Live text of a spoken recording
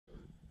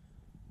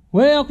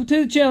Welcome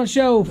to the Challenge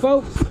Show,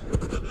 folks.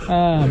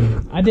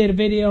 I did a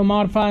video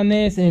modifying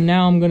this, and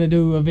now I'm going to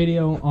do a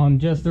video on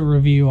just a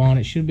review on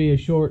it. Should be a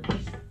short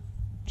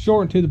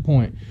and to the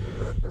point.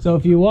 So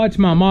if you watch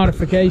my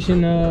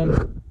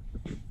modification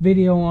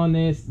video on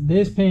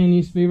this pin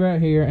used to be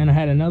right here, and I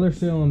had another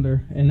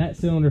cylinder, and that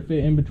cylinder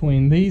fit in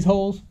between these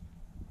holes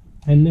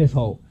and this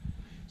hole.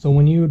 So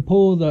when you would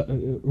pull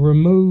the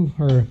remove,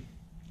 or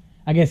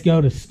I guess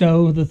go to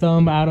stow the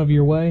thumb out of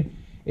your way,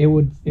 it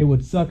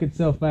would suck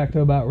itself back to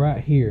about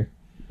right here,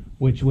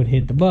 which would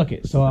hit the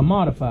bucket. So I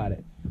modified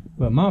it.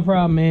 But my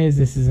problem is,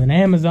 this is an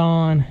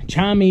Amazon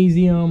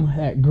Chinesium,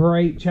 that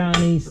great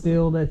Chinese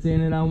steel that's in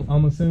it.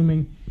 I'm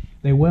assuming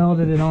they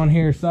welded it on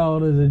here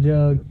solid as a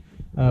jug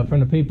from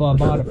the people I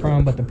bought it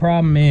from. But the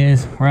problem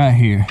is right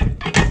here.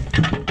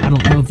 I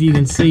don't know if you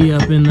can see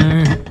up in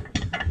there.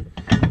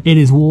 It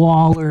is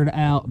wallered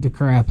out to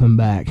crap and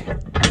back.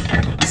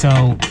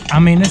 So, I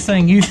mean, this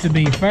thing used to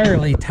be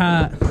fairly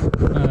tight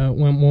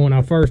when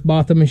I first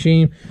bought the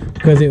machine,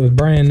 because it was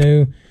brand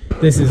new.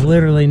 This has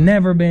literally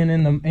never been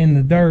in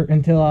the dirt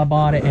until I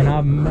bought it, and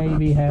I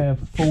maybe have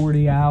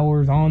 40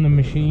 hours on the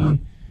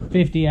machine,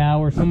 50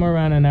 hours, somewhere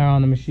around in there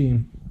on the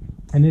machine.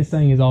 And this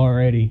thing is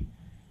already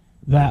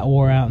that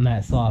wore out and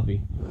that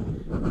sloppy.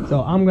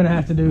 So I'm gonna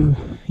have to do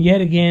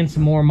yet again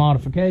some more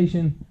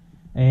modification,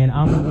 and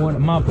what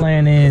my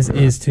plan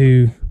is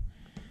to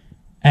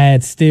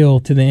add steel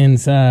to the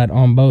inside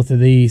on both of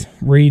these,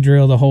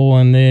 re-drill the hole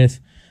in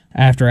this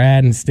after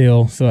adding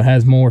steel so it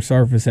has more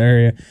surface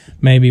area,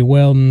 maybe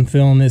welding,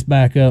 filling this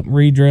back up,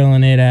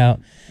 re-drilling it out,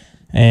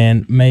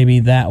 and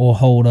maybe that will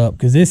hold up,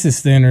 because this is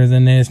thinner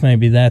than this.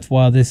 Maybe that's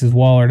why this is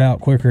wallered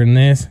out quicker than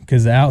this,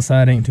 because the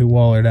outside ain't too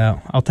wallered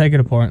out. I'll take it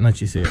apart and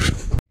let you see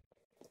it.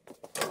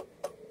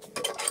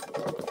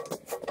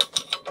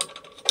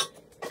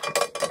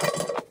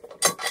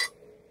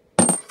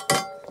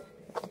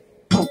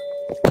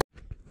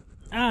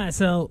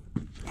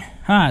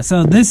 Alright,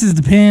 so this is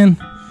the pin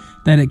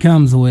that it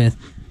comes with,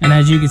 and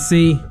as you can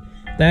see,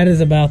 that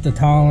is about the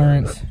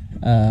tolerance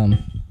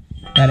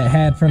that it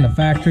had from the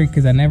factory,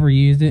 because I never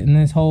used it in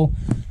this hole.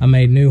 I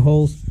made new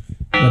holes,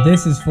 but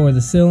this is for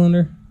the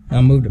cylinder.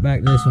 I moved it back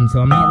to this one, so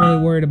I'm not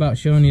really worried about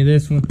showing you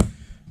this one.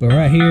 But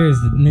right here is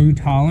the new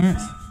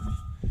tolerance,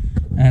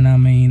 and I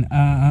mean,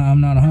 I'm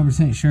not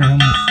 100% sure how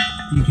much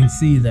you can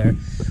see there,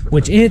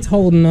 which it's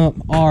holding up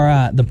all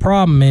right. The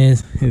problem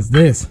is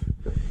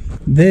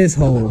this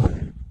hole.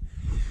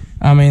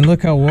 I mean,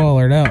 look how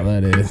wallered out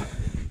that is.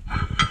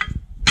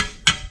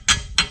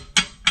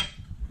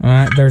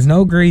 Alright, there's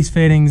no grease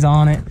fittings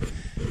on it.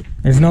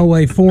 There's no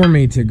way for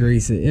me to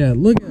grease it. Yeah,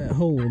 look at that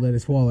hole that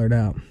it's wallered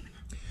out.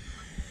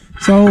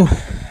 So,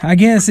 I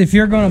guess if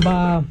you're going to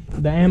buy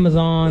the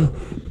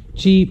Amazon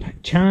cheap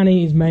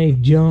Chinese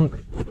made junk,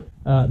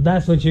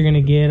 that's what you're going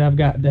to get. I've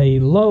got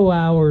the low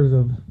hours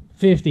of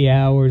 50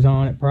 hours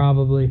on it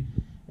probably.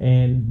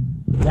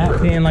 And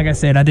that pin, like I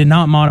said, I did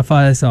not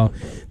modify this all.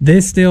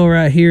 This steel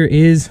right here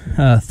is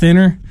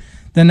thinner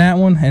than that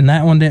one, and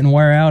that one didn't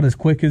wear out as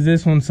quick as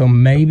this one. So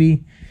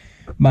maybe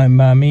by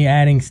me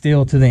adding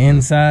steel to the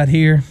inside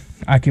here,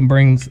 I can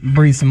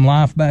breathe some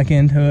life back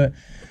into it.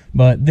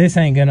 But this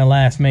ain't gonna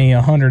last me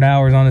 100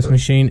 hours on this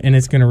machine, and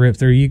it's gonna rip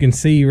through. You can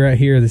see right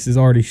here, this is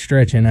already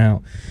stretching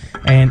out,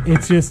 and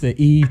it's just the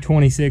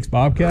E26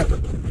 Bobcat.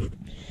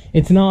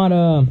 It's not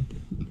a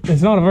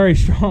very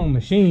strong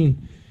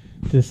machine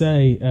to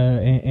say,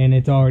 and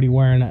it's already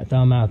wearing that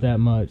thumb out that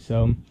much.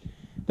 So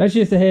that's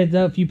just a heads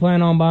up. If you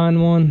plan on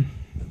buying one,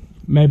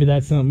 maybe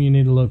that's something you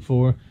need to look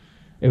for.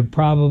 It would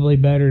probably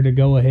better to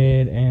go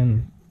ahead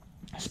and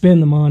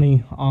spend the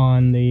money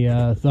on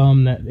the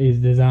thumb that is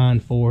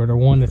designed for it, or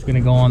one that's going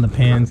to go on the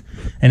pins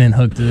and then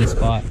hook to this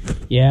spot.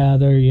 Yeah,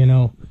 they're, you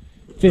know,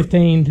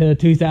 $1,500 to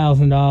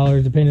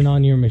 $2,000 depending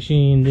on your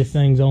machine. This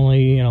thing's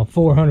only, you know,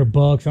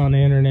 $400 on the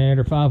internet,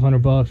 or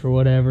 $500 or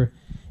whatever.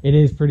 It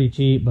is pretty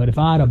cheap. But if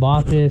I'd have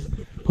bought this,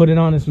 put it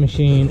on this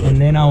machine, and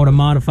then I would have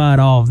modified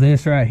all of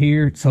this right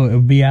here so it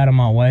would be out of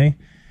my way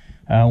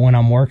when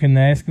I'm working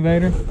the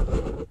excavator,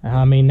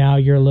 I mean, now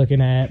you're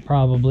looking at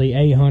probably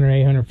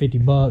 $800,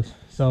 $850.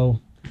 So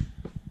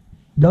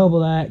double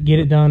that, get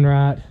it done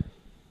right.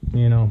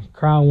 You know,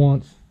 cry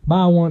once,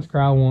 buy once,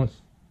 cry once.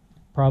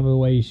 Probably the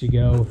way you should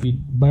go. If you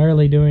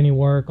barely do any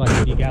work, like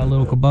if you got a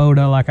little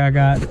Kubota like I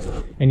got,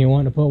 and you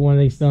want to put one of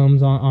these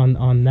thumbs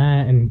on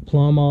that and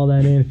plumb all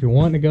that in, if you're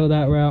wanting to go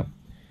that route,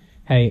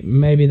 hey,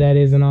 maybe that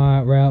is an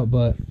alright route.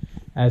 But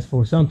as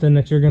for something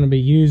that you're going to be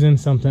using,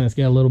 something that's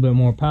got a little bit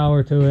more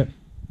power to it,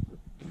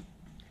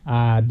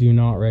 I do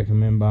not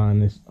recommend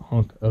buying this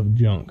hunk of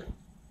junk.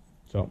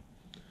 So,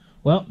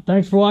 well,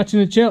 thanks for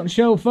watching the Chilton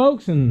Show,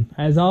 folks, and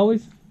as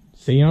always,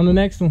 see you on the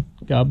next one.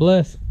 God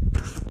bless.